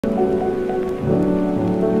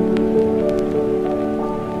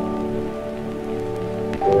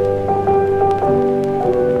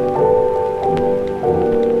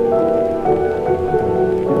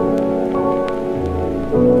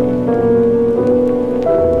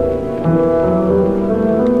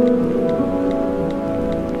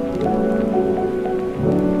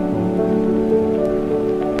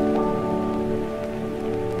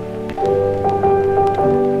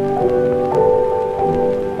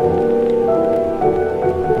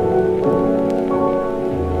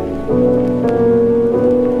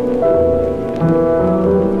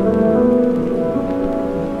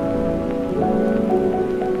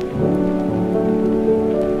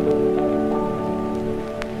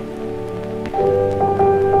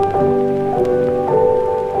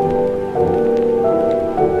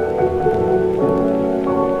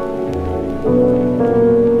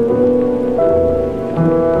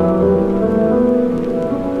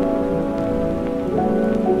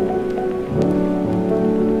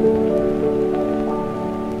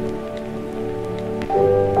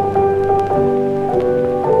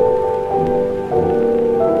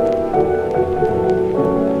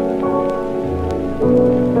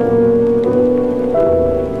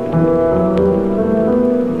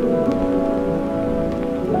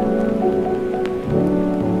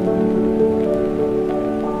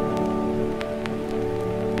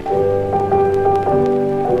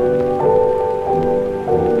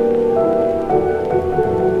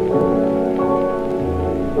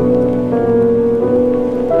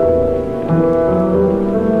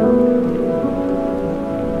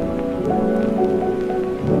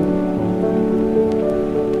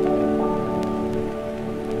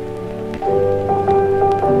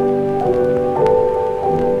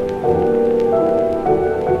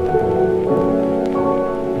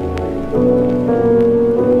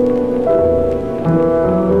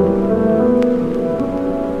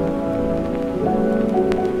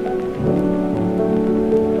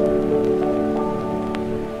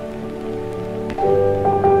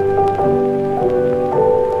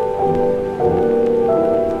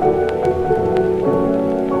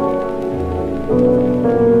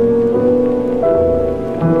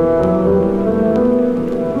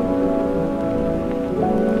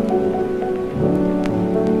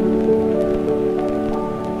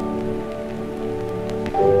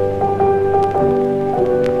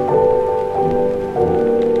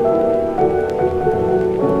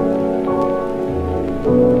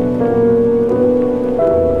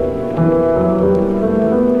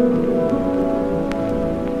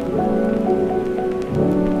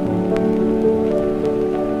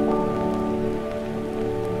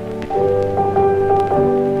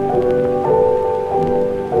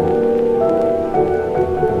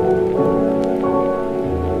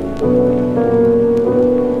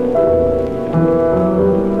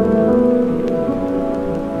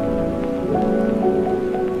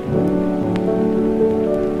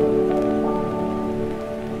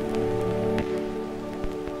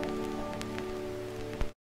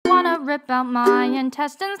wanna rip out my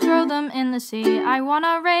intestines, throw them in the sea. I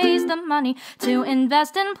wanna raise the money to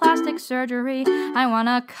invest in plastic surgery. I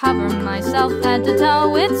wanna cover myself head to toe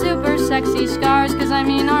with super sexy scars, 'cause I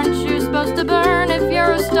mean, aren't you supposed to burn if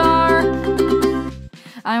you're a star?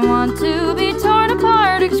 I want to be torn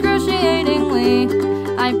apart excruciatingly.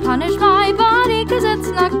 I punish my body 'cause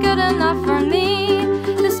it's not good enough for me.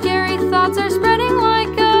 The scary thoughts are spreading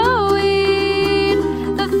like a weed,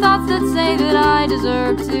 the thoughts that say that I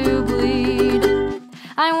deserve to bleed.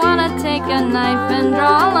 I wanna take a knife and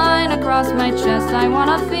draw a line across my chest. I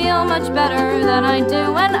wanna feel much better than I do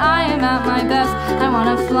when I am at my best. I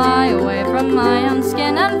wanna fly away from my own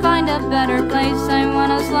skin and find a better place. I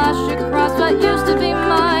wanna slash across what used to be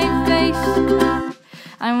my face.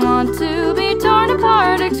 I want to be torn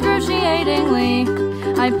apart excruciatingly.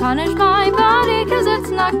 I punish my body 'cause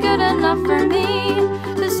it's not good enough for me.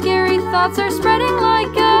 The scary thoughts are spreading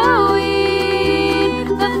like a weed,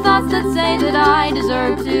 the thoughts that say that I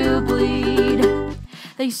deserve to bleed.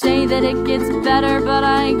 They say that it gets better, but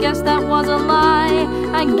I guess that was a lie.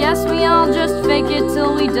 I guess we all just fake it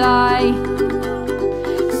till we die.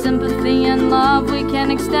 Sympathy and love we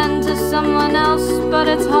can extend to someone else, but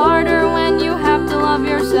it's harder when you have to love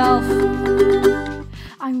yourself.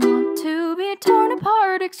 I want to be torn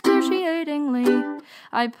apart excruciatingly.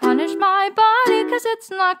 I punish my body 'cause it's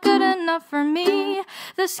not good enough for me.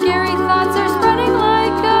 The scary thoughts are spreading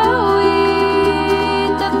like a weed,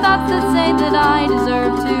 the thoughts that say that I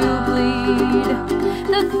deserve to bleed,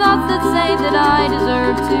 the thoughts that say that I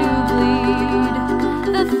deserve to bleed,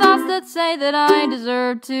 the thoughts that say that I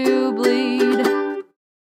deserve to bleed.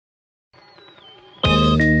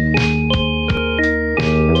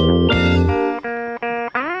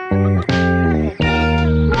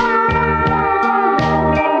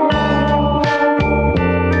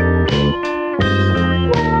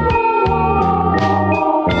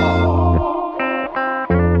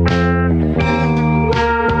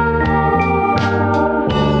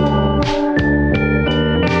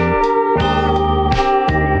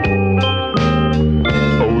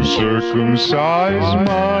 Circumcise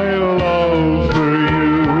my love for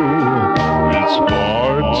you. It's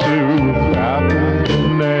far too vapid and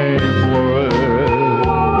nameless.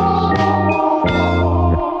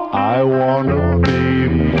 I wanna be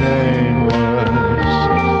painless.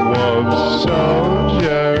 Love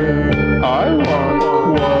soldier, I want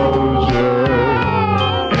closure.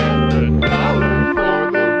 And $1 for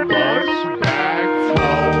the bus back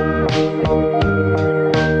home.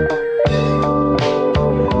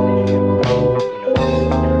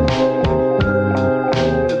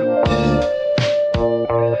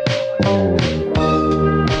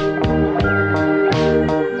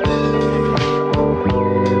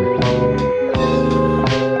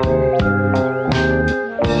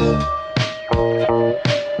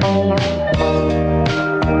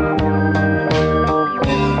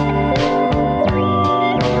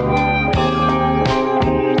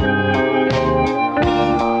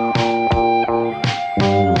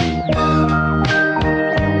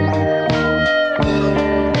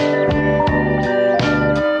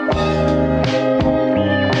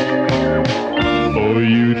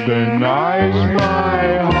 Euthanize my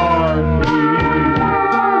heartbeat.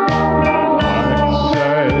 I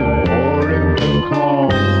said, pour in the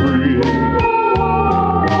concrete.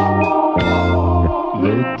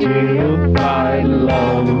 The deified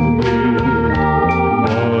love me,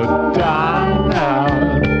 Madonna,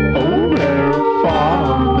 oh rare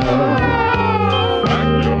fauna.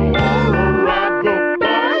 And you wanna ride the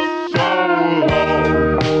bus solo.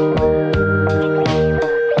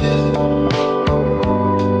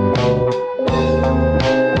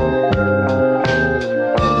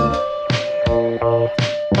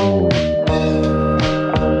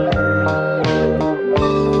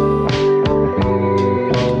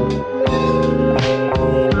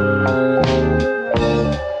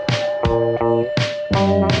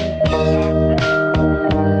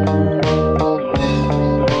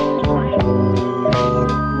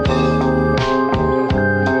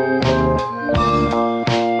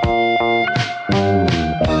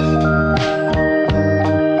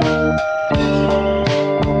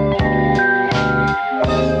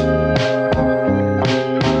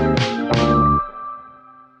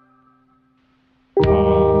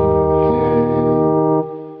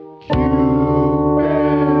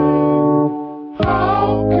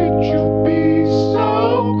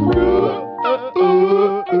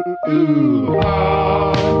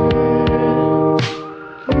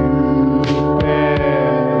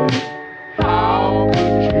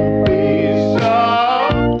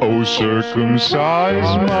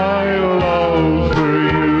 Circumcise my love.